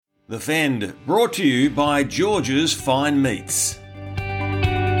The FEND, brought to you by George's Fine Meats.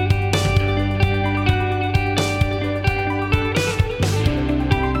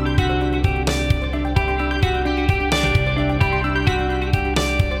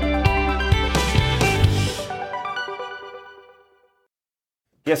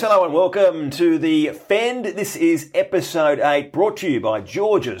 Yes, hello and welcome to the FEND. This is episode 8, brought to you by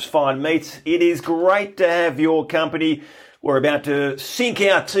George's Fine Meats. It is great to have your company. We're about to sink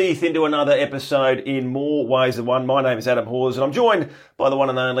our teeth into another episode in more ways than one. My name is Adam Hawes and I'm joined by the one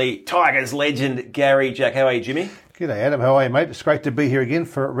and only Tigers legend, Gary Jack. How are you, Jimmy? G'day, Adam. How are you, mate? It's great to be here again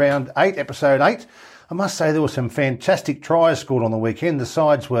for round 8, episode 8. I must say there were some fantastic tries scored on the weekend. The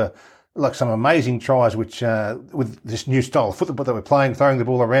sides were like some amazing tries, which with this new style of football that we're playing, throwing the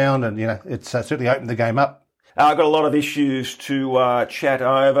ball around, and it's certainly opened the game up. I've got a lot of issues to chat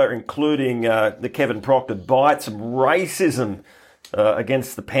over, including the Kevin Proctor bite, some racism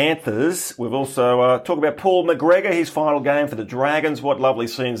against the Panthers. We've also talked about Paul McGregor, his final game for the Dragons. What lovely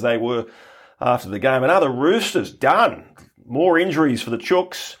scenes they were after the game. And other Roosters done. More injuries for the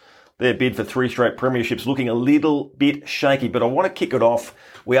Chooks. Their bid for 3 straight premierships looking a little bit shaky. But I want to kick it off.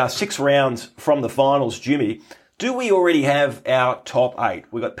 We are 6 rounds from the finals, Jimmy. Do we already have our top 8?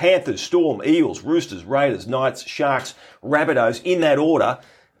 We've got Panthers, Storm, Eagles, Roosters, Raiders, Knights, Sharks, Rabbitohs in that order.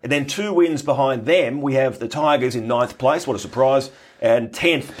 And then 2 wins behind them, we have the Tigers in 9th place. What a surprise. And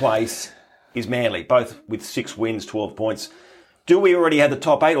 10th place is Manly, both with 6 wins, 12 points. Do we already have the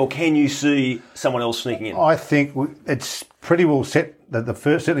top 8, or can you see someone else sneaking in? I think it's pretty well set.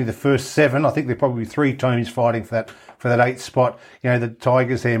 Certainly the first 7. I think there are probably 3 teams fighting for that 8th spot. The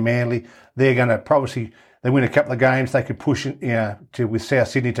Tigers, they're Manly. They're going to probably... They win a couple of games, they could push with South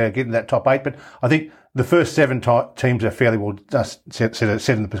Sydney to get in that top 8. But I think the first 7 teams are fairly well just set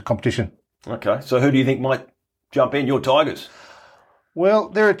in the competition. Okay, so who do you think might jump in? Your Tigers? Well,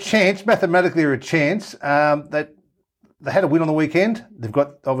 they're a chance. Mathematically, they're a chance. That they had a win on the weekend. They've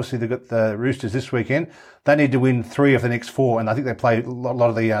got the Roosters this weekend. They need to win 3 of the next 4, and I think they play a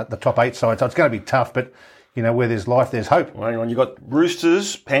lot of the top 8 sides. So it's going to be tough, but where there's life, there's hope. Well, hang on, you've got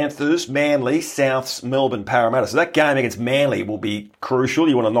Roosters, Panthers, Manly, Souths, Melbourne, Parramatta. So that game against Manly will be crucial.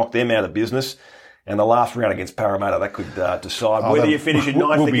 You want to knock them out of business. And the last round against Parramatta, that could decide whether you finish in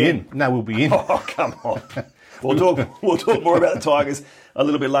 9th again. We'll be in. Oh, come on. We'll talk more about the Tigers a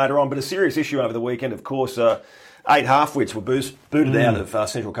little bit later on. But a serious issue over the weekend, of course, 8 half-wits were booted out of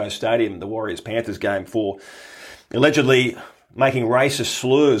Central Coast Stadium, the Warriors-Panthers game, for allegedly making racist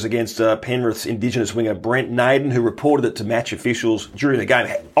slurs against Penrith's Indigenous winger Brent Naden, who reported it to match officials during the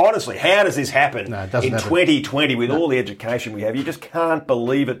game. Honestly, how does this happen in 2020 with all the education we have? You just can't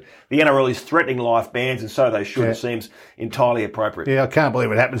believe it. The NRL is threatening life bans, and so they should. It seems entirely appropriate. Yeah, I can't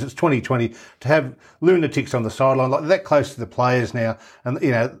believe it happens. It's 2020. To have lunatics on the sideline, like that close to the players now, and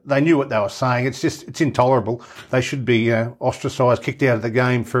they knew what they were saying. It's intolerable. They should be ostracised, kicked out of the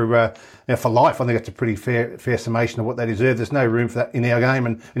game for life. I think that's a pretty fair summation of what they deserve. There's no room for that in our game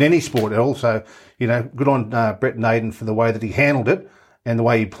and in any sport. And also, good on Brent Naden for the way that he handled it and the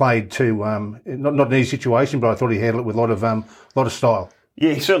way he played too. Not an easy situation, but I thought he handled it with a lot of style.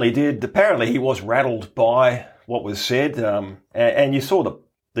 Yeah, he certainly did. Apparently, he was rattled by what was said, and you saw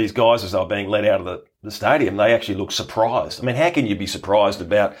these guys as they were being led out of the stadium. They actually looked surprised. I mean, how can you be surprised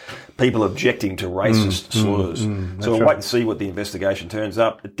about people objecting to racist slurs? So we'll wait and see what the investigation turns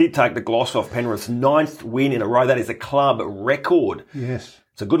up. It did take the gloss off Penrith's 9th win in a row. That is a club record. Yes.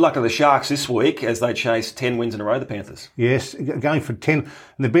 So good luck to the Sharks this week as they chase 10 wins in a row, the Panthers. Yes, going for 10. And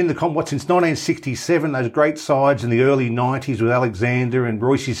they've been in the comp since 1967, those great sides in the early 90s with Alexander and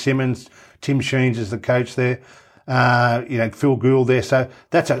Royce Simmons, Tim Sheens as the coach there, Phil Gould there. So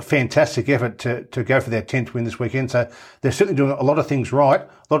that's a fantastic effort to go for their 10th win this weekend. So they're certainly doing a lot of things right. A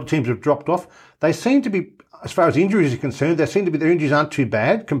lot of teams have dropped off. They seem to be, as far as injuries are concerned, their injuries aren't too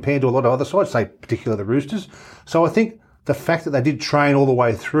bad compared to a lot of other sides, say particularly the Roosters. So I think the fact that they did train all the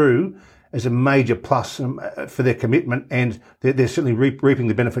way through is a major plus for their commitment, and they're certainly reaping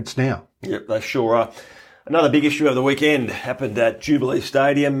the benefits now. Yep, they sure are. Another big issue of the weekend happened at Jubilee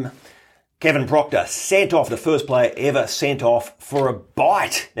Stadium. Kevin Proctor sent off, the first player ever sent off for a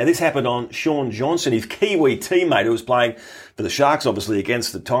bite. Now, this happened on Sean Johnson, his Kiwi teammate who was playing for the Sharks, obviously,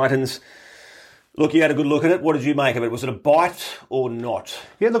 against the Titans. Look, you had a good look at it. What did you make of it? Was it a bite or not?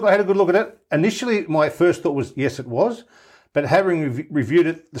 Yeah, look, I had a good look at it. Initially, my first thought was, yes, it was. But having reviewed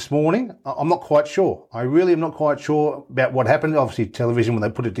it this morning, I'm not quite sure. I really am not quite sure about what happened. Obviously, television, when they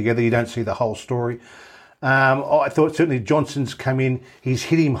put it together, you don't see the whole story. I thought certainly Johnson's come in. He's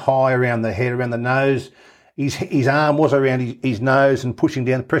hit him high around the head, around the nose. His arm was around his nose and pushing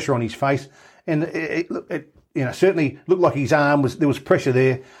down the pressure on his face. And it certainly looked like his arm there was pressure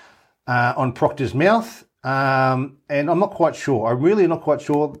there. on Proctor's mouth, and I'm not quite sure. I'm really not quite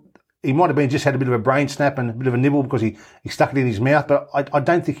sure. He might have been just had a bit of a brain snap and a bit of a nibble because he stuck it in his mouth, but I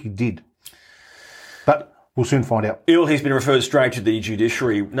don't think he did. But we'll soon find out. He's been referred straight to the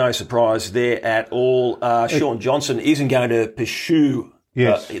judiciary. No surprise there at all. Sean Johnson isn't going to pursue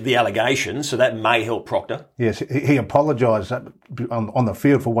the allegations, so that may help Proctor. Yes, he apologised on the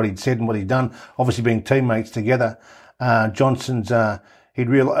field for what he'd said and what he'd done. Obviously, being teammates together, Johnson's he'd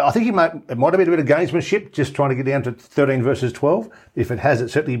realised. I think it might have been a bit of gamesmanship, just trying to get down to 13 versus 12. If it has, it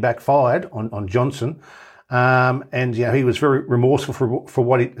certainly backfired on Johnson. And he was very remorseful for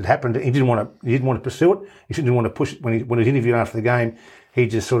what had happened. He didn't want to pursue it. He didn't want to push it when he was interviewed after the game. He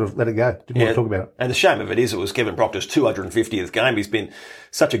just sort of let it go. Didn't want to talk about it. And the shame of it is, it was Kevin Proctor's 250th game. He's been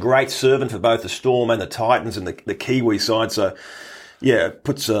such a great servant for both the Storm and the Titans and the Kiwi side. So, it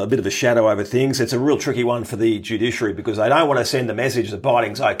puts a bit of a shadow over things. It's a real tricky one for the judiciary because they don't want to send the message that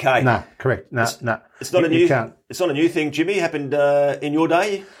biting's okay. No, correct. No. It's not a new thing, Jimmy. Happened in your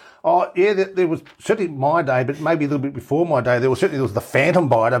day. Oh, yeah, there was certainly my day, but maybe a little bit before my day. There was the Phantom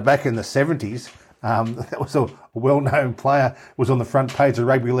Biter back in the 70s. That was a well-known player. Was on the front page of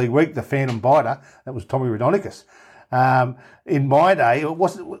Rugby League Week, the Phantom Biter. That was Tommy Rhodonicus. In my day, it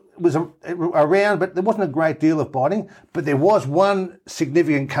was around, but there wasn't a great deal of biting. But there was one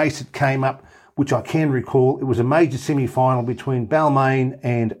significant case that came up, which I can recall. It was a major semi-final between Balmain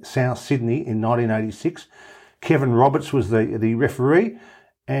and South Sydney in 1986. Kevin Roberts was the referee.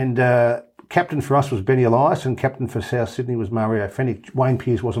 And captain for us was Benny Elias, and captain for South Sydney was Mario Fennick. Wayne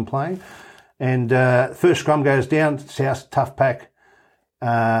Pearce wasn't playing. And first scrum goes down, South tough pack.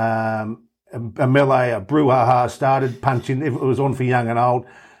 A melee, a brouhaha started, punching. It was on for young and old.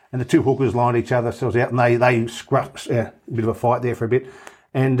 And the two hookers lined each other themselves out, and they scruffed a bit of a fight there for a bit.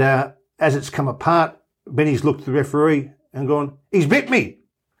 And as it's come apart, Benny's looked at the referee and gone, "He's bit me!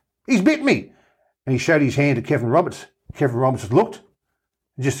 He's bit me!" And he showed his hand to Kevin Roberts. Kevin Roberts has looked.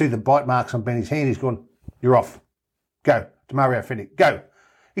 You just see the bite marks on Benny's hand. He's gone, "You're off. Go." To Mario Fennick. "Go."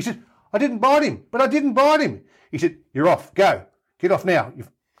 He said, "I didn't bite him, but I didn't bite him." He said, "You're off. Go. Get off now.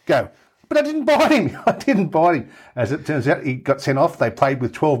 Go." "But I didn't bite him. I didn't bite him." As it turns out, he got sent off. They played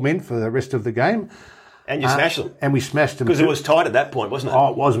with 12 men for the rest of the game. And you smashed them. And we smashed them. Because it was tight at that point, wasn't it? Oh,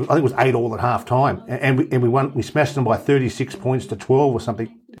 it was. I think it was 8-8 at half time. And we won. We smashed them by 36 points to 12 or something.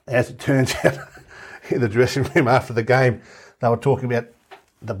 As it turns out, in the dressing room after the game, they were talking about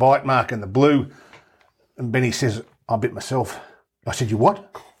the bite mark and the blue. And Benny says, "I bit myself." I said, "You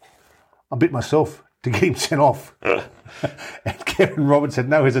what?" "I bit myself to get him sent off." And Kevin Roberts had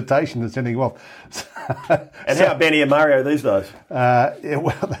no hesitation in sending him off. And how are Benny and Mario these days?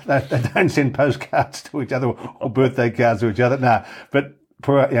 They don't send postcards to each other or birthday cards to each other. No, but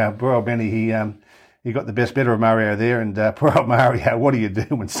poor old Benny, he got the better of Mario there. And poor old Mario, what do you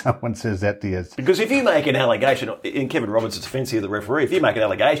do when someone says that to you? Because if you make an allegation, in Kevin Roberts' defence here, the referee, if you make an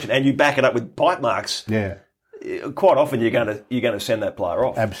allegation and you back it up with bite marks, quite often you're going to send that player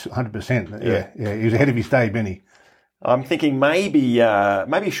off. Absolutely, 100%. Yeah. He was ahead of his day, Benny. I'm thinking maybe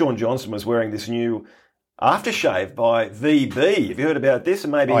Sean Johnson was wearing this new aftershave by VB. Have you heard about this?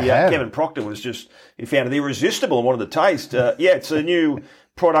 And maybe Kevin Proctor he found it irresistible and wanted to taste. It's a new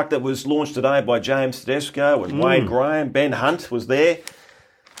product that was launched today by James Tedesco and Wayne Graham. Ben Hunt was there.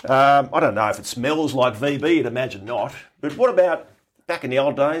 I don't know if it smells like VB. I'd imagine not. But what about back in the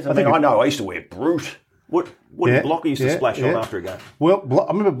old days? I know I used to wear Brute. What Blocker used to splash on after a game? Well,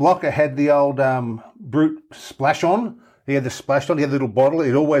 I remember Blocker had the old Brute splash on. He had the splash on. He had a little bottle.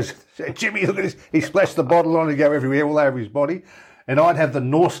 He'd always say, "Jimmy, look at this." He splashed the bottle on and go everywhere, all over his body. And I'd have the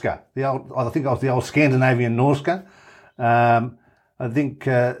Norska. I think I was the old Scandinavian Norska. I think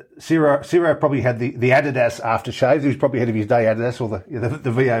Ciro probably had the Adidas aftershave. He was probably ahead of his day, Adidas, or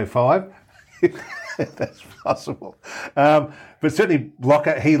the VO5. That's possible. But certainly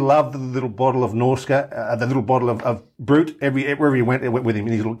Blocker, he loved the little bottle of Norska, the little bottle of Brute. Wherever he went, it went with him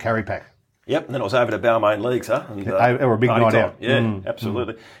in his little carry pack. Yep, and then it was over to Balmain Leagues, huh? And, or a big night out. Yeah,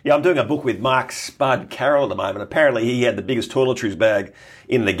 absolutely. Yeah, I'm doing a book with Mark Spud Carroll at the moment. Apparently he had the biggest toiletries bag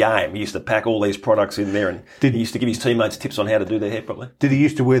in the game. He used to pack all these products in there, and he used to give his teammates tips on how to do their hair properly. Did he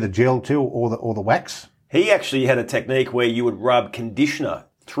used to wear the gel too, or the wax? He actually had a technique where you would rub conditioner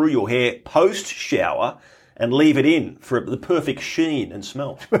through your hair post-shower and leave it in for the perfect sheen and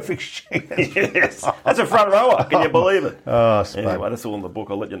smell. Perfect sheen. Yes. That's a front rower. Can you believe it? Oh, anyway, that's all in the book.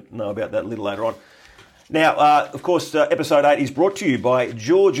 I'll let you know about that a little later on. Now, of course, episode 8 is brought to you by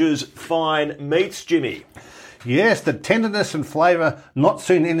George's Fine Meats, Jimmy. Yes, the tenderness and flavour, not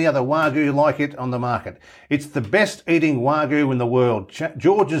seen any other Wagyu like it on the market. It's the best eating Wagyu in the world.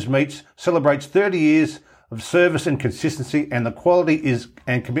 George's Meats celebrates 30 years of service and consistency, and the quality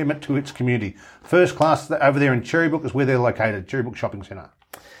and commitment to its community. First class over there in Cherrybrook is where they're located, Cherrybrook Shopping Centre.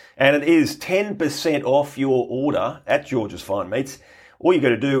 And it is 10% off your order at George's Fine Meats. All you got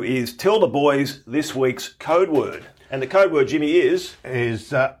to do is tell the boys this week's code word. And the code word, Jimmy, is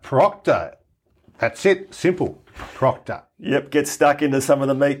Proctor. That's it. Simple. Proctor. Yep, get stuck into some of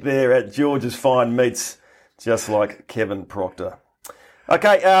the meat there at George's Fine Meats, just like Kevin Proctor.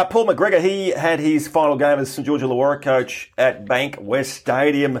 Okay, Paul McGregor, he had his final game as St George Illawarra coach at Bank West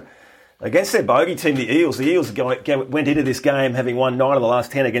Stadium against their bogey team, the Eels. The Eels went into this game having won 9 of the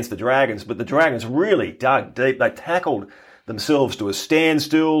last 10 against the Dragons, but the Dragons really dug deep. They tackled themselves to a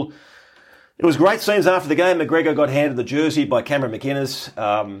standstill. It was great scenes after the game. McGregor got handed the jersey by Cameron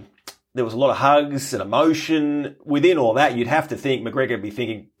McInnes. There was a lot of hugs and emotion. Within all that, you'd have to think McGregor would be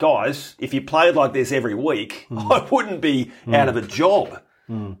thinking, guys, if you played like this every week, I wouldn't be out of a job.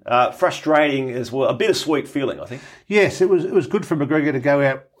 Frustrating as well. A bittersweet feeling, I think. Yes, it was good for McGregor to go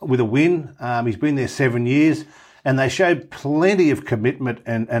out with a win. He's been there 7 years, and they showed plenty of commitment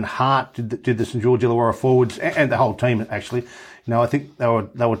and heart to the St George Illawarra forwards and the whole team, actually. I think they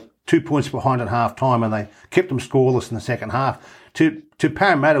were 2 points behind at half time, and they kept them scoreless in the second half. To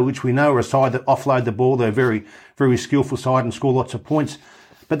Parramatta, which we know are a side that offload the ball, they're a very, very skillful side and score lots of points.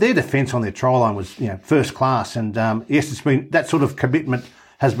 But their defence on their try line was, first class. And yes, it's been that sort of commitment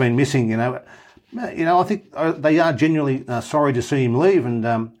has been missing. I think they are genuinely sorry to see him leave,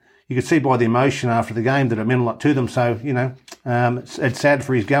 and you could see by the emotion after the game that it meant a lot to them. So it's sad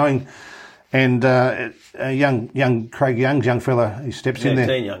for his going. And young Craig Young's young fella, he steps in there.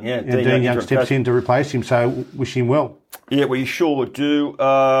 Dean Young, yeah. Dean Young steps in to replace him, so wish him well. Yeah, we sure do.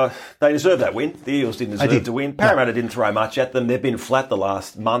 They deserve that win. The Eels didn't deserve to win. Parramatta didn't throw much at them. They've been flat the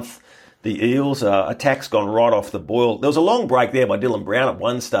last month. The Eels, attack's gone right off the boil. There was a long break there by Dylan Brown at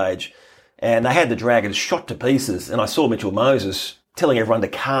one stage, and they had the Dragons shot to pieces, and I saw Mitchell Moses telling everyone to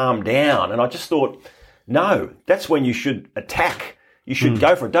calm down, and I just thought, no, that's when you should attack. You should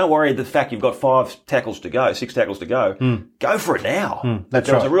go for it. Don't worry the fact you've got 6 tackles to go. Go for it now. There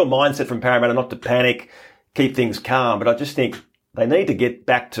was a real mindset from Parramatta not to panic, keep things calm. But I just think they need to get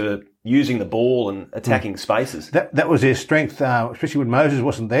back to using the ball and attacking spaces. That was their strength, especially when Moses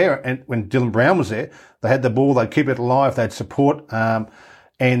wasn't there and when Dylan Brown was there. They had the ball, they'd keep it alive, they'd support,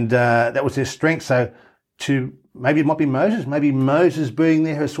 and that was their strength. So maybe it might be Moses. Maybe Moses being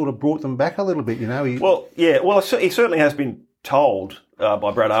there has sort of brought them back a little bit, he certainly has been told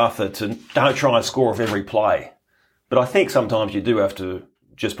by Brad Arthur to don't try and score off every play. But I think sometimes you do have to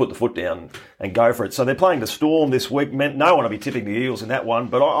just put the foot down and go for it. So they're playing the Storm this week. No one will be tipping the Eels in that one,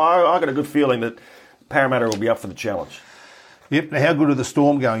 but I got a good feeling that Parramatta will be up for the challenge. Yep. Now, how good are the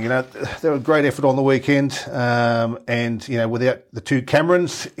Storm going? They were a great effort on the weekend, and without the 2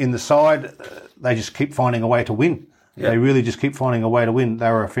 Camerons in the side, they just keep finding a way to win. Yep. They really just keep finding a way to win. They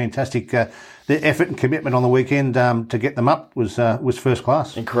were a fantastic. Their effort and commitment on the weekend to get them up was first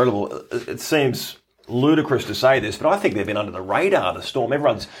class. Incredible. It seems ludicrous to say this, but I think they've been under the radar, the Storm.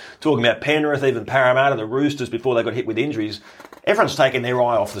 Everyone's talking about Penrith, even Parramatta, the Roosters before they got hit with injuries. Everyone's taken their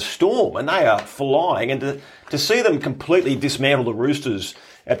eye off the Storm, and they are flying. And to see them completely dismantle the Roosters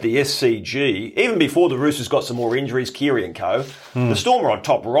at the SCG, even before the Roosters got some more injuries, Keary and co, the Storm were on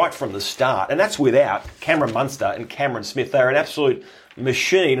top right from the start, and that's without Cameron Munster and Cameron Smith. They're an absolute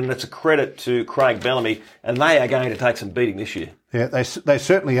machine, and it's a credit to Craig Bellamy, and they are going to take some beating this year. Yeah, they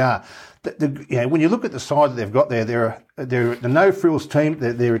certainly are. When you look at the side that they've got there, they're the no frills team.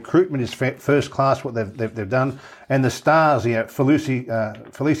 Their recruitment is first class. What they've done, and the stars, Felici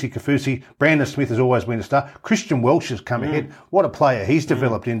Kafusi, Brandon Smith has always been a star. Christian Welch has come ahead. What a player he's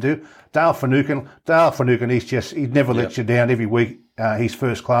developed into. Dale Finucane, he never lets you down every week. He's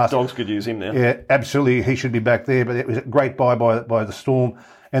first class. Dogs could use him now. Yeah, absolutely. He should be back there. But it was a great buy by the Storm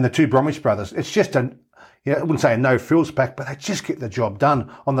and the 2 Bromwich brothers. It's just I wouldn't say a no frills pack, but they just get the job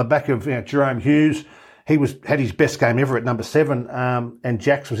done on the back of Jerome Hughes. He had his best game ever at number 7, and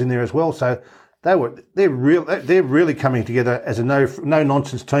Jax was in there as well. So they're really coming together as a no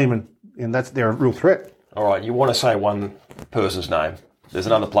nonsense team, and they're a real threat. All right, you want to say one person's name? There's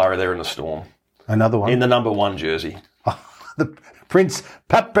another player there in the Storm. Another one in the number 1 jersey. The Prince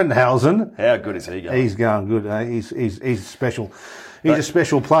Pappenhausen. How good is he going? He's going good. He's special. He's a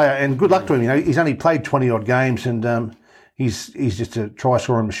special player, and good luck to him. He's only played 20-odd games, and he's just a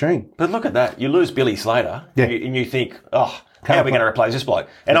try-scoring machine. But look at that. You lose Billy Slater, and you think, how are we going to replace this bloke?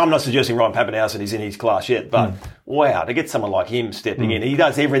 And I'm not suggesting Ryan Papenhuyzen is in his class yet, but wow, to get someone like him stepping in, he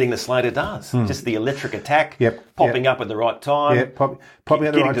does everything that Slater does. Just the electric attack, popping up at the right time, popping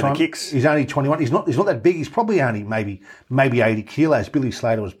at the right time. The kicks. He's only 21. He's not that big. He's probably only maybe 80 kilos. Billy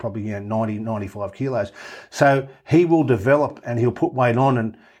Slater was probably 90, 95 kilos. So he will develop and he'll put weight on,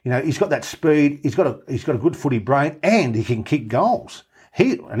 and he's got that speed. He's got a good footy brain, and he can kick goals.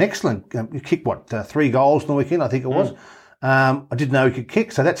 An excellent kick. 3 goals in the weekend, I think it was. I didn't know he could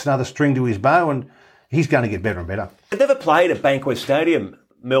kick, so that's another string to his bow, and he's going to get better and better. I've never played at Bankwest Stadium,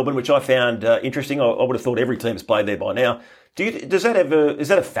 Melbourne, which I found interesting. I would have thought every team's played there by now. Is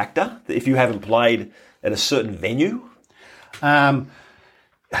that a factor if you haven't played at a certain venue?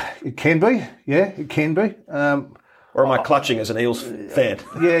 It can be, yeah, it can be. Or am I clutching as an Eels fan?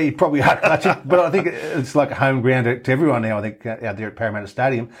 Yeah, you probably are clutching, but I think it's like a home ground to everyone now, I think, out there at Parramatta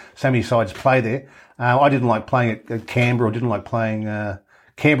Stadium. So many sides play there. I didn't like playing at Canberra. I didn't like playing...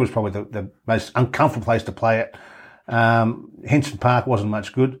 Canberra was probably the most uncomfortable place to play at. Henson Park wasn't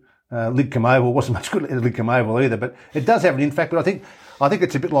much good. Lidcombe Oval wasn't much good at Lidcombe Oval either, but it does have an impact. But I think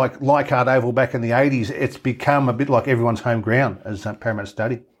it's a bit like Leichhardt Oval back in the 80s. It's become a bit like everyone's home ground as Parramatta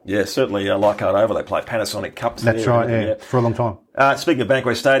Stadium. Yeah, certainly Leichhardt Oval. They play Panasonic Cups there. That's right, yeah, for a long time. Speaking of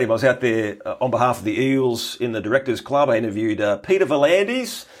Bankwest Stadium, I was out there on behalf of the Eels in the Directors Club. I interviewed Peter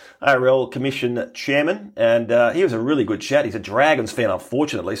V'landys, ARL Commission Chairman, and he was a really good chat. He's a Dragons fan,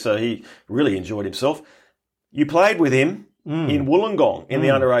 unfortunately, so he really enjoyed himself. You played with him in Wollongong in the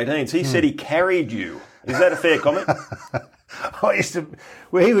under-18s. He said he carried you. Is that a fair comment?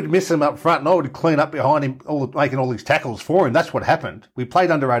 He would miss him up front, and I would clean up behind him, making all these tackles for him. That's what happened. We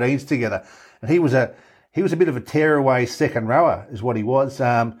played under-18s together, and he was a bit of a tearaway second rower, is what he was.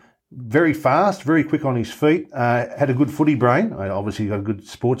 Very fast, very quick on his feet. Had a good footy brain. Obviously, got a good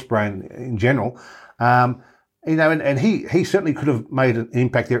sports brain in general. And he certainly could have made an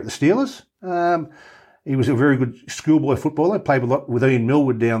impact there at the Steelers. He was a very good schoolboy footballer. Played a lot with Ian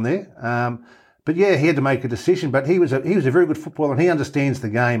Millwood down there. But yeah, he had to make a decision. But he was a very good footballer, and he understands the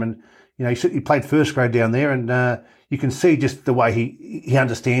game. And he played first grade down there, and you can see just the way he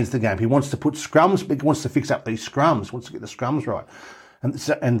understands the game. He wants to put scrums, but he wants to fix up these scrums. Wants to get the scrums right.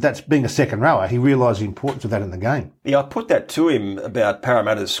 And that's being a second rower. He realised the importance of that in the game. Yeah, I put that to him about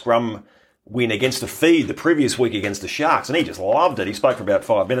Parramatta's scrum win against the Feed the previous week against the Sharks, and he just loved it. He spoke for about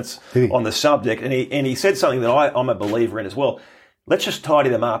 5 minutes on the subject, and he said something that I'm a believer in as well. Let's just tidy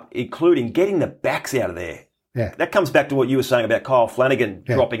them up, including getting the backs out of there. Yeah. That comes back to what you were saying about Kyle Flanagan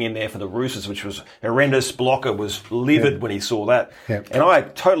dropping in there for the Roosters, which was horrendous. Blocker was livid when he saw that. Yeah. And I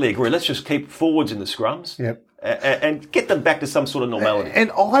totally agree. Let's just keep forwards in the scrums. Yep. And get them back to some sort of normality.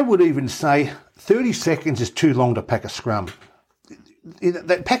 And I would even say 30 seconds is too long to pack a scrum.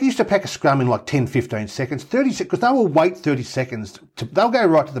 They used to pack a scrum in like 10, 15 seconds. 30 seconds, because they will wait 30 seconds. They'll go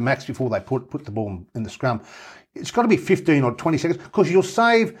right to the max before they put the ball in the scrum. It's got to be 15 or 20 seconds, because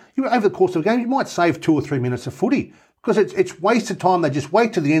over the course of a game, you might save 2 or 3 minutes of footy, because it's wasted time. They just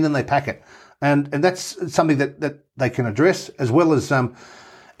wait to the end and they pack it. And that's something that they can address, as well as, and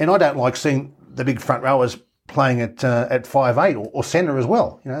I don't like seeing the big front rowers playing at 5'8" or centre as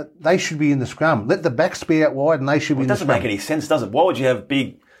well. They should be in the scrum. Let the backs be out wide, and they should be in the scrum. It doesn't make any sense, does it? Why would you have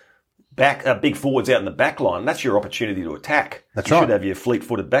big forwards out in the back line? That's your opportunity to attack. That's you right. should have your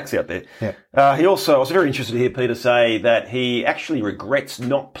fleet-footed backs out there. Yeah. I was very interested to hear Peter say that he actually regrets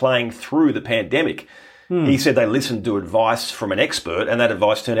not playing through the pandemic. He said they listened to advice from an expert, and that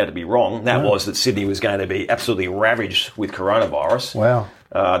advice turned out to be wrong. That was that Sydney was going to be absolutely ravaged with coronavirus. Wow.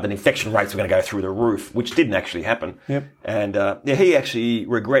 That infection rates were going to go through the roof, which didn't actually happen. Yep. And he actually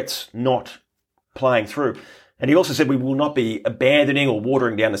regrets not playing through. And he also said we will not be abandoning or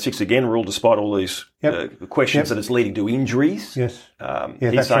watering down the 6 again rule, despite all these questions that it's leading to injuries. Yes.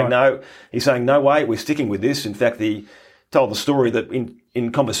 He's saying no. He's saying no way. We're sticking with this. In fact, he told the story that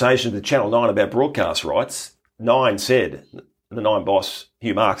in conversation with Channel 9 about broadcast rights, Nine said, the Nine boss,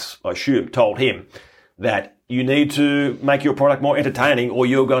 Hugh Marks, I assume, told him that you need to make your product more entertaining, or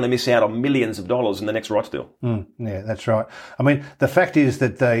you're going to miss out on millions of dollars in the next rights deal. Yeah, that's right. I mean, the fact is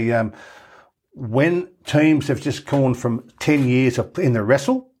that they, when teams have just gone from 10 years in the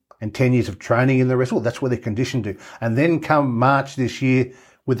wrestle and 10 years of training in the wrestle, that's where they're conditioned to. And then come March this year,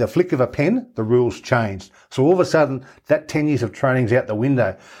 with the flick of a pen, the rules changed. So all of a sudden, that 10 years of training's out the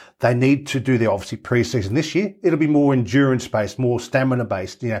window. They need to do their, obviously, pre-season this year. It'll be more endurance-based, more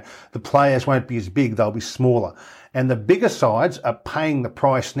stamina-based. The players won't be as big, they'll be smaller. And the bigger sides are paying the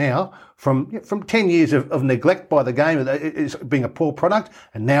price now from 10 years of neglect by the game. It's being a poor product,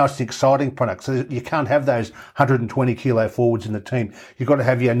 and now it's an exciting product. So you can't have those 120 kilo forwards in the team. You've got to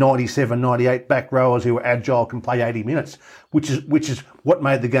have your 97, 98 back rowers who are agile, can play 80 minutes, which is what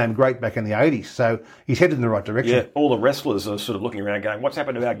made the game great back in the 80s. So he's headed in the right direction. Yeah, all the wrestlers are sort of looking around going, what's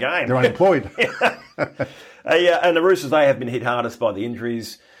happened to our game? They're unemployed. And the Roosters, they have been hit hardest by the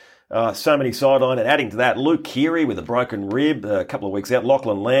injuries. So many sideline, and adding to that, Luke Keary with a broken rib a couple of weeks out,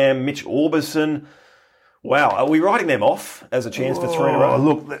 Lachlan Lamb, Mitch Orbison. Wow, are we writing them off as a chance for 3 in a row?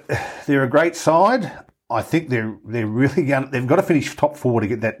 Look, they're a great side. I think they're really they've got to finish top 4 to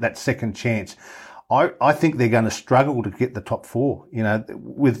get that second chance. I think they're going to struggle to get the top 4. You know,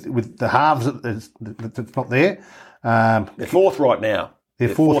 with the halves that's not there. They're 4th right now. They're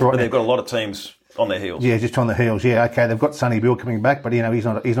fourth right but now. they've got a lot of teams on their heels. Yeah, just on the heels. Yeah, okay. They've got Sonny Bill coming back, but he's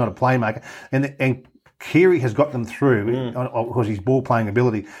not a playmaker. And Keary has got them through because his ball playing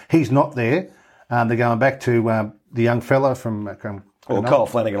ability. He's not there. They're going back to the young fella from. Kyle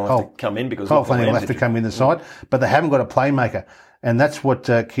Flanagan will have to come in because Kyle Flanagan will have to come in the side, but they haven't got a playmaker, and that's what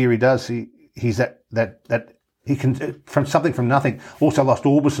Keary does. He's that he can from nothing. Also lost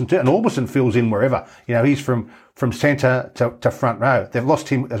Orbison too, and Orbison fills in wherever. You know, he's from centre to front row. They've lost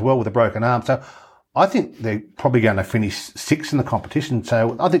him as well with a broken arm. So I think they're probably going to finish 6th in the competition.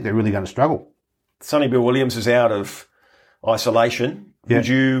 So I think they're really going to struggle. Sonny Bill Williams is out of isolation. Yeah. Would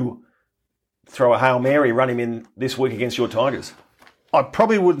you throw a Hail Mary, run him in this week against your Tigers? I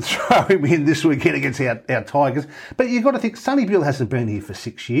probably wouldn't throw him in this weekend against our Tigers. But you've got to think, Sonny Bill hasn't been here for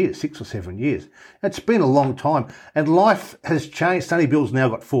 6 or 7 years. It's been a long time. And life has changed. Sonny Bill's now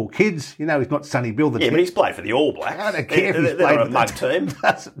got 4 kids. You know, he's not Sonny Bill. But he's played for the All Blacks. I don't care if he's they're played not a mug team.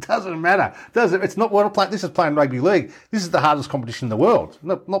 Doesn't matter. It's not what I'm playing. This is playing rugby league. This is the hardest competition in the world.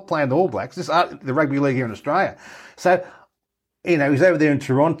 Not playing the All Blacks. This is the rugby league here in Australia. So, you know, he's over there in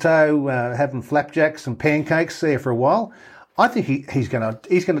Toronto having flapjacks and pancakes there for a while. I think he's going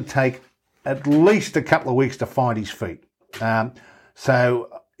to take at least a couple of weeks to find his feet. So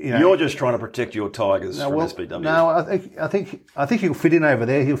you know, you're just trying to protect your Tigers from SBW. No, I think he'll fit in over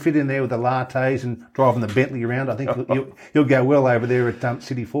there. He'll fit in there with the lattes and driving the Bentley around. I think he'll go well over there at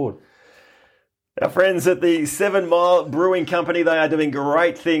City Ford. Our friends at the 7 Mile Brewing Company, they are doing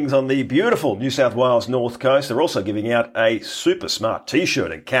great things on the beautiful New South Wales North Coast. They're also giving out a super smart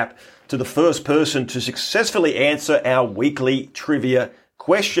T-shirt and cap to the first person to successfully answer our weekly trivia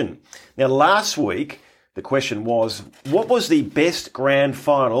question. Now, last week, the question was, what was the best grand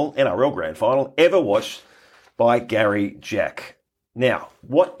final, NRL grand final, ever watched by Gary Jack? Now,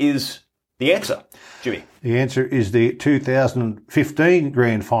 what is the answer, Jimmy? The answer is the 2015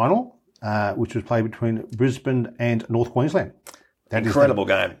 grand final, which was played between Brisbane and North Queensland. Incredible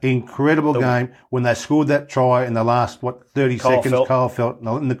game. Incredible game. When they scored that try in the last, 30 seconds, Kyle Felt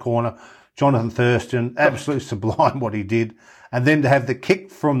in the corner, Jonathan Thurston, absolutely sublime what he did. And then to have the kick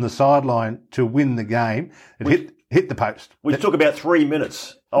from the sideline to win the game, it hit the post. Which took about 3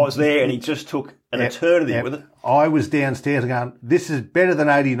 minutes. I was there and he just took an eternity with it. I was downstairs going, this is better than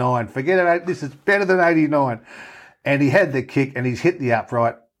 89. Forget about it. This is better than 89. And he had the kick and he's hit the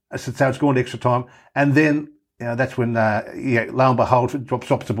upright. So it's gone to extra time. And then, you know, that's when, lo and behold, drops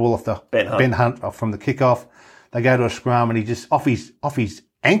the ball off the Ben Hunt from the kickoff. They go to a scrum and he just, off his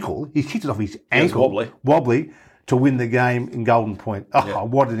ankle, he kicked it off his ankle. Wobbly to win the game in Golden Point. Oh, yeah.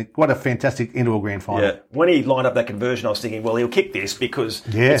 What a fantastic into a grand final. Yeah. When he lined up that conversion, I was thinking, well, he'll kick this because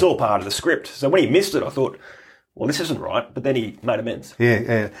it's all part of the script. So when he missed it, I thought, well, this isn't right. But then he made amends.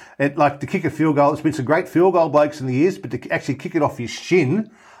 Yeah. Like to kick a field goal, it's been some great field goal blokes in the years, but to actually kick it off his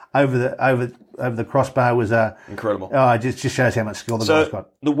shin over the crossbar was incredible. It just shows how much skill the guy's got.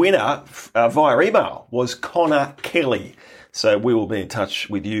 The winner via email was Connor Kelly. So we will be in touch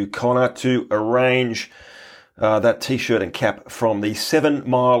with you, Connor, to arrange that T-shirt and cap from the 7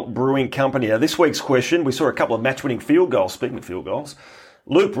 Mile Brewing Company. Now, this week's question, we saw a couple of match-winning field goals. Speaking of field goals,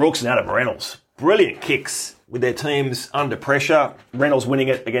 Luke Brooks and Adam Reynolds, brilliant kicks with their teams under pressure. Reynolds winning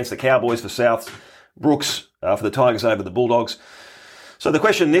it against the Cowboys for Souths, Brooks for the Tigers over the Bulldogs. So the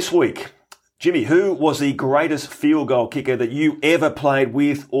question this week, Jimmy, who was the greatest field goal kicker that you ever played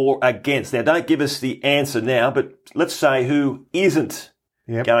with or against? Now, don't give us the answer now, but let's say who isn't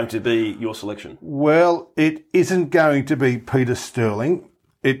going to be your selection. Well, it isn't going to be Peter Sterling.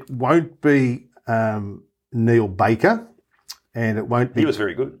 It won't be Neil Baker. And it won't be... He was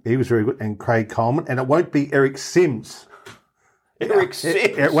very good. And Craig Coleman. And it won't be Eric Sims. Eric Sims.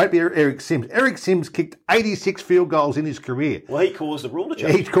 It won't be Eric Sims. Eric Sims kicked 86 field goals in his career. Well, he caused the rule to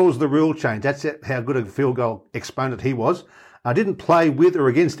change. He caused the rule change. That's how good a field goal exponent he was. I didn't play with or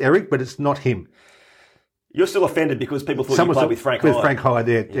against Eric, but it's not him. You're still offended because people thought you played with Frank Hyde. With Frank Hyde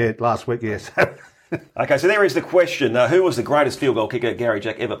there last week, yes. Okay, so there is the question. Who was the greatest field goal kicker Gary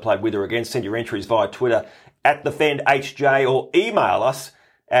Jack ever played with or against? Send your entries via Twitter at TheFendHJ or email us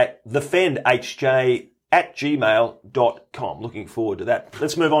at TheFendHJ@gmail.com. Looking forward to that.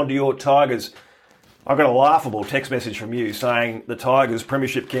 Let's move on to your Tigers. I got a laughable text message from you saying the Tigers'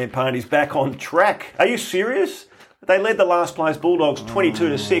 premiership campaign is back on track. Are you serious? They led the last place Bulldogs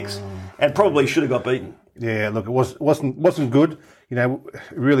 22-6 and probably should have got beaten. Yeah, look, it wasn't good. You know, it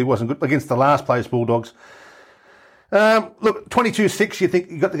really wasn't good against the last place Bulldogs. Look, 22-6, you think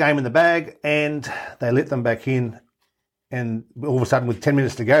you got the game in the bag, and they let them back in, and all of a sudden, with 10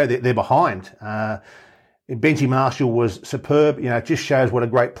 minutes to go, they're behind. Benji Marshall was superb. You know, it just shows what a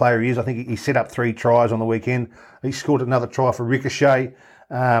great player he is. I think he set up 3 tries on the weekend. He scored another try for Ricochet,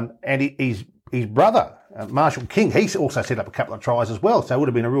 and his brother, Marshall King, he also set up a couple of tries as well. So it would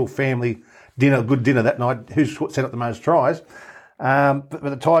have been a real family dinner, good dinner that night. Who set up the most tries? But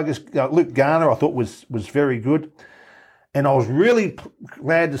the Tigers, Luke Garner, I thought was very good, and I was really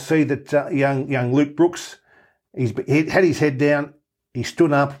glad to see that young Luke Brooks. He had his head down. He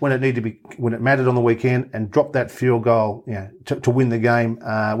stood up when it mattered on the weekend, and dropped that field goal, you know, to win the game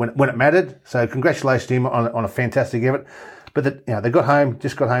when it mattered. So congratulations to him on a fantastic effort. But they got home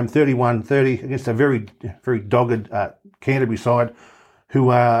 31-30 against a very very dogged Canterbury side, who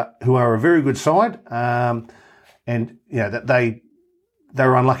are a very good side, and that they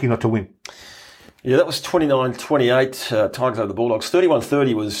were unlucky not to win. Yeah, that was 29-28, Tigers over the Bulldogs.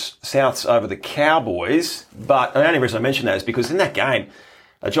 31-30 was Souths over the Cowboys. But the only reason I mention that is because in that game,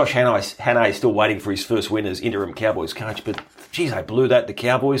 Josh Hannay is still waiting for his first win as interim Cowboys coach. But, geez, they blew that, the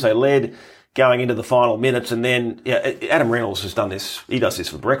Cowboys. They led going into the final minutes. And then Adam Reynolds has done this. He does this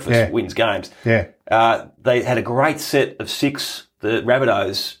for breakfast, wins games. Yeah. They had a great set of 6, the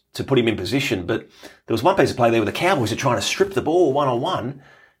Rabbitohs, to put him in position. But there was one piece of play there where the Cowboys are trying to strip the ball one-on-one.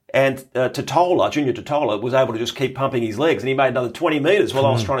 And Junior Totola, was able to just keep pumping his legs, and he made another 20 metres while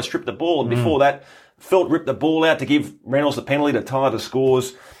I was trying to strip the ball. And before that, Felt ripped the ball out to give Reynolds the penalty to tie the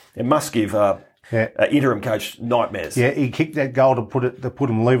scores. It must give interim coach nightmares. Yeah, he kicked that goal to put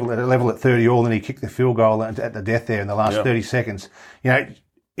him level at 30 all, and then he kicked the field goal at the death there in the last 30 seconds. You know,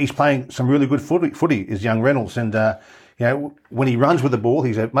 he's playing some really good footy is young Reynolds, and when he runs with the ball,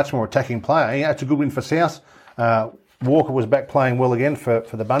 he's a much more attacking player. Yeah, it's a good win for South. Walker was back playing well again for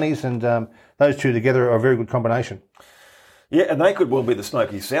the Bunnies, and those two together are a very good combination. Yeah, and they could well be the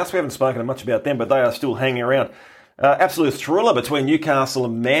Smoky Souths. We haven't spoken much about them, but they are still hanging around. Absolute thriller between Newcastle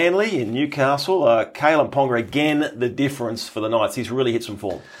and Manly in Newcastle. Kalen Ponga, again, the difference for the Knights. He's really hit some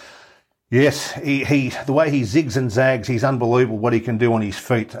form. Yes, he the way he zigs and zags, he's unbelievable what he can do on his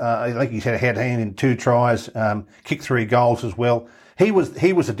feet. I think he's had a hand in 2 tries, kicked 3 goals as well. He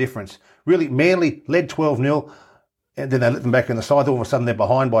was a difference. Really, Manly led 12-0. And then they let them back in the side. All of a sudden, they're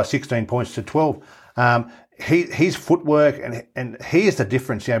behind by 16 points to 12. His footwork and he is the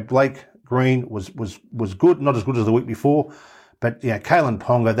difference. You know, Blake Green was good, not as good as the week before, but Kalen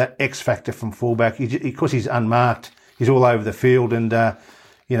Ponga, that X factor from fullback. Because he's unmarked, he's all over the field, and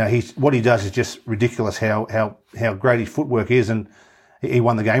what he does is just ridiculous. How great his footwork is, and he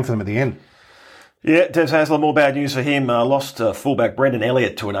won the game for them at the end. Yeah, Des Hasler, more bad news for him. Lost fullback Brendan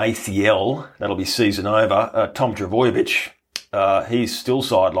Elliott to an ACL. That'll be season over. Tom Travojevic, he's still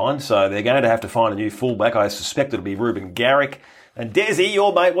sidelined, so they're going to have to find a new fullback. I suspect it'll be Ruben Garrick. And Desi,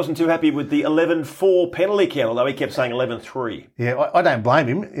 your mate, wasn't too happy with the 11-4 penalty count, although he kept saying 11-3. Yeah, I don't blame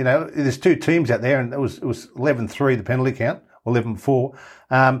him. You know, there's 2 teams out there, and it was 11-3 the penalty count, or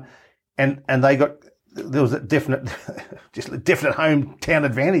 11-4, and they got. There was a definite hometown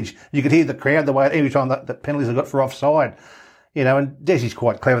advantage. You could hear the crowd the way every time that penalties they got for offside, And Desi's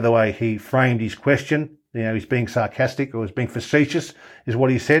quite clever the way he framed his question. He's being sarcastic or he's being facetious, is what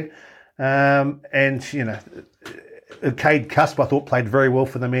he said. Cade Cusp, I thought, played very well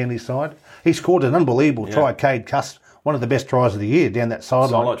for the Manly side. He scored an unbelievable try. Cade Cusp, one of the best tries of the year down that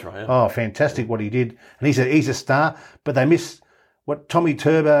sideline. Solo try, yeah. Oh, fantastic what he did, and he's a star. But they miss. What Tommy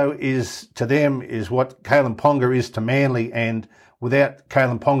Turbo is to them is what Kalen Ponga is to Manly, and without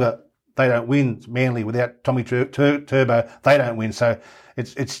Kalen Ponga, they don't win. Manly, without Tommy Turbo, they don't win. So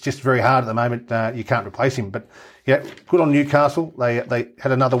it's just very hard at the moment. You can't replace him. But yeah, good on Newcastle. They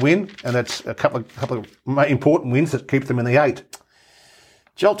had another win, and that's a couple of important wins that keep them in the 8.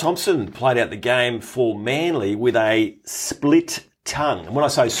 Joel Thompson played out the game for Manly with a split tongue. And when I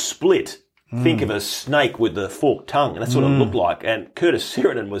say split, think of a snake with the forked tongue, and that's what it looked like. And Curtis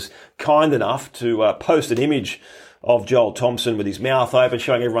Sirenen was kind enough to post an image of Joel Thompson with his mouth open,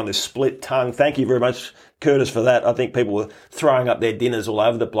 showing everyone this split tongue. Thank you very much, Curtis, for that. I think people were throwing up their dinners all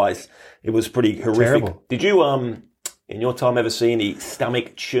over the place. It was pretty horrific. Terrible. Did you, in your time, ever see any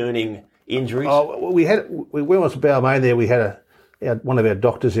stomach churning injuries? Oh, when I was at Balmain there, we had one of our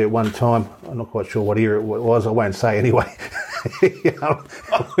doctors there at one time. I'm not quite sure what era it was. I won't say anyway. You'll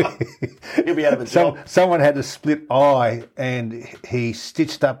be out of a job. Someone had a split eye, and he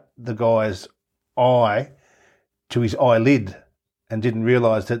stitched up the guy's eye to his eyelid and didn't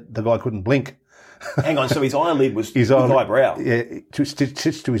realise that the guy couldn't blink. Hang on, so his eyelid was his eyebrow? Yeah,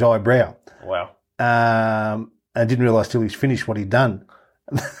 stitched to his eyebrow. Wow. And didn't realise till he's finished what he'd done.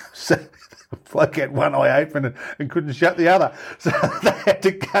 So the bloke had one eye open and couldn't shut the other. So they had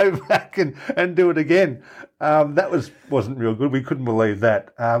to go back and do it again. That wasn't real good. We couldn't believe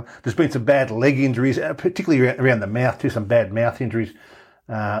that. There's been some bad leg injuries, particularly around the mouth too, some bad mouth injuries.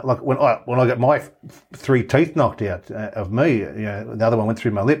 Like when I got my 3 teeth knocked out of me, the other one went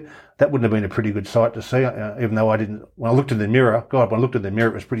through my lip. That wouldn't have been a pretty good sight to see, even though I didn't. When I looked in the mirror, when I looked in the mirror,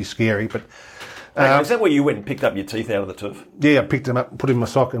 it was pretty scary. But is that where you went and picked up your teeth out of the tooth? Yeah, I picked them up and put them in my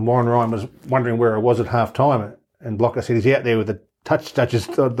sock, and Warren Ryan was wondering where I was at half time. And Blocker said he's out there with the touches,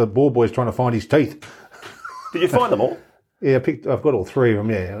 the ball boys trying to find his teeth. Did you find them all? Yeah, I've got all 3 of them,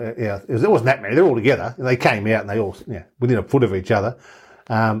 yeah. There wasn't that many. They're all together. They came out and they all, within a foot of each other.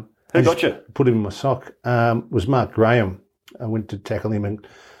 Who got you? Put him in my sock. Was Mark Graham. I went to tackle him and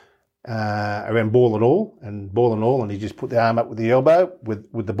around ball and all, and he just put the arm up with the elbow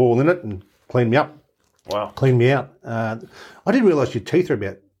with the ball in it and cleaned me up. Wow. Cleaned me out. I didn't realise your teeth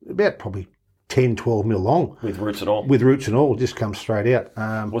are about probably 10, 12 mil long. With roots and all? With roots and all, just come straight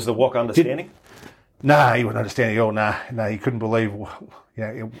out. Was the Wok understanding? No, he wasn't understanding at all. No, he couldn't believe.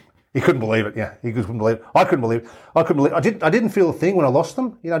 He couldn't believe it. Yeah, he couldn't believe it. I couldn't believe it. I didn't feel a thing when I lost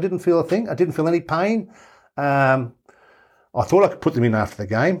them. I didn't feel a thing. I didn't feel any pain. I thought I could put them in after the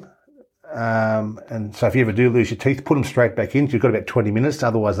game. And so if you ever do lose your teeth, put them straight back in. You've got about 20 minutes,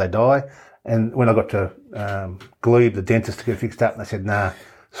 otherwise they die. And when I got to Glebe, the dentist, to get fixed up, and they said, "Nah,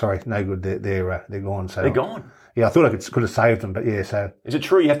 sorry, no good. They're gone." So they're gone. Yeah, I thought I could have saved them, but yeah. So is it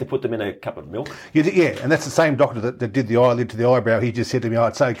true you have to put them in a cup of milk? Yeah, and that's the same doctor that did the eyelid to the eyebrow. He just said to me, "Oh,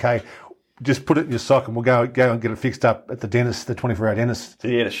 it's okay. Just put it in your sock and we'll go and get it fixed up at the dentist, the 24-hour dentist." So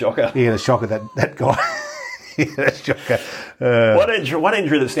you had a shocker. Yeah, the shocker, that guy. Yeah, a shocker. One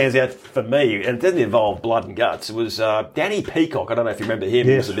injury that stands out for me, and it doesn't involve blood and guts, it was Danny Peacock. I don't know if you remember him. Yes,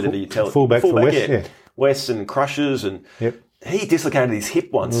 he was a bit of a utility. Fullback for West, yeah. West and Crushers, and yep. He dislocated his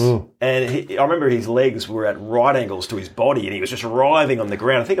hip once. And I remember his legs were at right angles to his body, and he was just writhing on the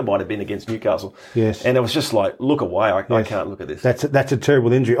ground. I think it might have been against Newcastle. Yes. And it was just like, look away, I can't look at this. That's a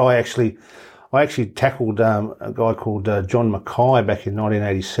terrible injury. I actually tackled a guy called John Mackay back in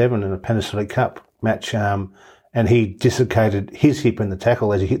 1987 in a Peninsula Cup match, and he dislocated his hip in the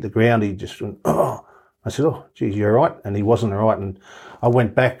tackle. As he hit the ground, he just went, oh. I said, oh, geez, you're all right? And he wasn't all right. And I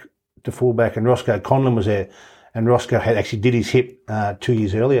went back to fullback, and Roscoe Conlon was there. And Roscoe had actually did his hip 2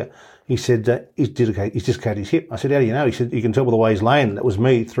 years earlier. He said, he's dislocated his hip. I said, how do you know? He said, you can tell by the way he's laying. That was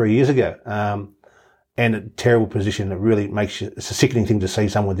me 3 years ago. And a terrible position. It really it's a sickening thing to see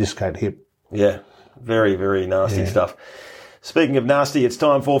someone dislocate hip. Yeah, very, very nasty stuff. Speaking of nasty, it's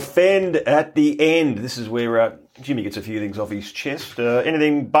time for FEND at the end. This is where Jimmy gets a few things off his chest.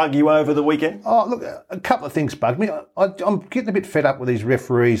 Anything bug you over the weekend? Oh, look, a couple of things bug me. I'm getting a bit fed up with these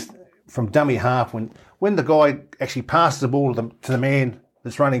referees from dummy half when the guy actually passes the ball to the man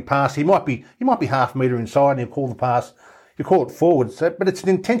that's running past. He might be half a metre inside and he'll call the pass. You call it forward, but it's an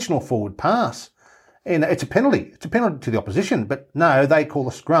intentional forward pass. And it's a penalty. It's a penalty to the opposition. But no, they call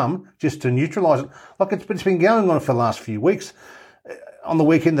a scrum just to neutralise it. Like it's been going on for the last few weeks. On the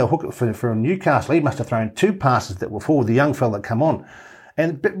weekend, they'll hook it for Newcastle. He must have thrown 2 passes that were forward, the young fella that come on.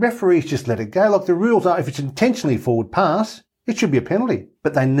 But referees just let it go. Like the rules are, if it's intentionally forward pass, it should be a penalty.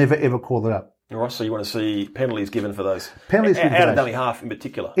 But they never, ever call it up. All right, so you want to see penalties given for those? Penalties given out of dummy half in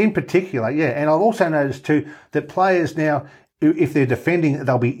particular. In particular, yeah. And I've also noticed too that players now, if they're defending,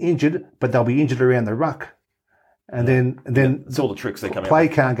 they'll be injured, but they'll be injured around the ruck. And then it's all the tricks they come out. Play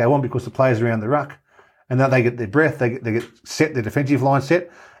can't go on because the players are around the ruck. And then they get their breath, they get set, their defensive line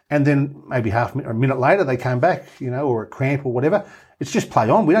set, and then maybe half a minute later they come back, or a cramp or whatever. It's just play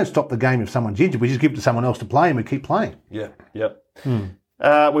on. We don't stop the game if someone's injured. We just give it to someone else to play and we keep playing. Yeah.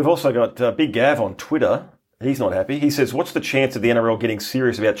 We've also got Big Gav on Twitter. He's not happy. He says, what's the chance of the NRL getting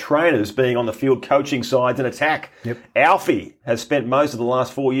serious about trainers being on the field coaching sides and attack? Yep. Alfie has spent most of the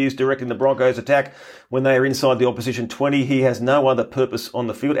last 4 years directing the Broncos attack when they are inside the opposition 20. He has no other purpose on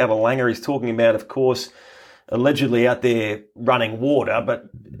the field. Avalanger is talking about, of course, allegedly out there running water, but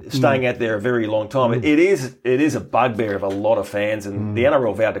staying out there a very long time. It is a bugbear of a lot of fans, and the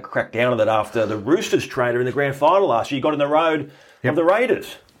NRL vowed to crack down on that after the Roosters trainer in the grand final last year got in the road of the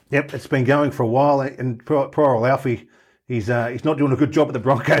Raiders. Yep, it's been going for a while, and poor old Alfie, he's not doing a good job at the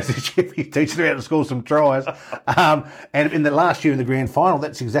Broncos this year. He's teaching them how to score some tries. And in the last year in the grand final,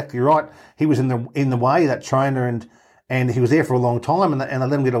 that's exactly right. He was in the way, that trainer, and he was there for a long time, and they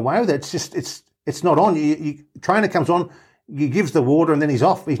let him get away with it. It's just it's not on. Trainer comes on, he gives the water, and then he's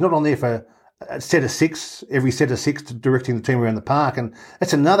off. He's not on there for a set of six, every set of six, directing the team around the park. And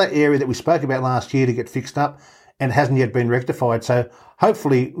that's another area that we spoke about last year to get fixed up, and hasn't yet been rectified. So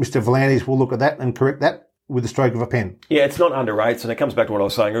hopefully Mr. Volandis will look at that and correct that with the stroke of a pen. Yeah, it's not under rates, and it comes back to what I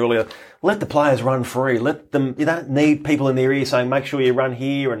was saying earlier. Let the players run free. Let them. You don't need people in their ear saying, make sure you run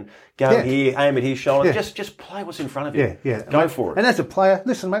here and go here, aim at his shoulder. Yeah. Just play what's in front of you. Yeah. Go for it. And as a player,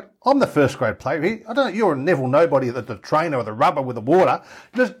 listen, mate, I'm the first grade player here. I don't know, you're a Neville nobody, the trainer or the rubber with the water.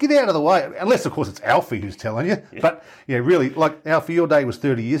 Just get out of the way. Unless, of course, it's Alfie who's telling you. Yeah. But, yeah, really, like, Alfie, your day was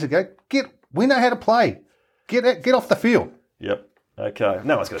 30 years ago. We know how to play. Get off the field. Yep. Okay.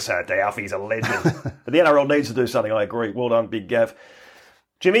 No one's going to say it to Alfie's a legend. But the NRL needs to do something, I agree. Well done, Big Gav.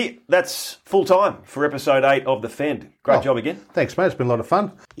 Jimmy, that's full time for episode 8 of The Fend. Great job again. Thanks, mate. It's been a lot of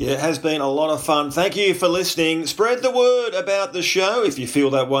fun. Yeah, it has been a lot of fun. Thank you for listening. Spread the word about the show if you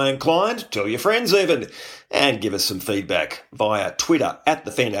feel that way inclined. Tell your friends even. And give us some feedback via Twitter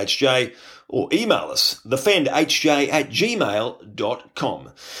 @TheFendHJ or email us, thefendhj@gmail.com.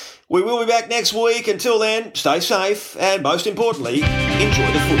 We will be back next week. Until then, stay safe and, most importantly,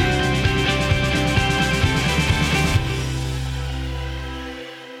 enjoy the footy.